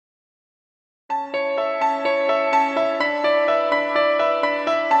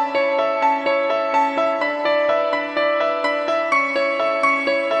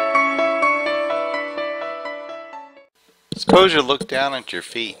Suppose you look down at your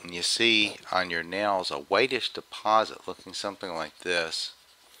feet and you see on your nails a whitish deposit looking something like this.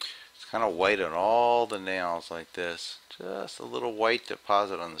 It's kind of white on all the nails like this. Just a little white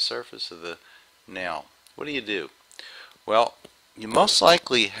deposit on the surface of the nail. What do? Well, you most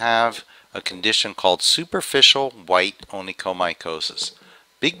likely have a condition called superficial white onychomycosis.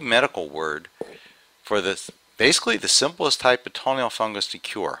 Big medical word for basically the simplest type of toenail fungus to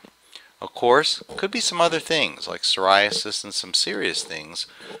cure. Of course, could be some other things like psoriasis and some serious things,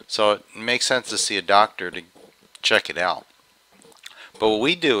 so it makes sense to see a doctor to check it out. But what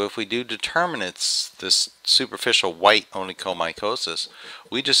we do, if we do determine it's this superficial white onychomycosis,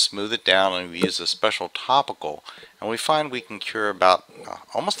 we just smooth it down and we use a special topical, and we find we can cure about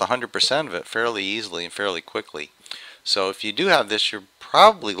almost 100% of it fairly easily and fairly quickly. So if you do have this, you're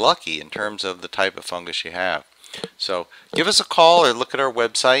probably lucky in terms of the type of fungus you have. So give us a call or look at our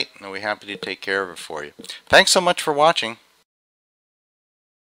website, and we're happy to take care of it for you. Thanks so much for watching.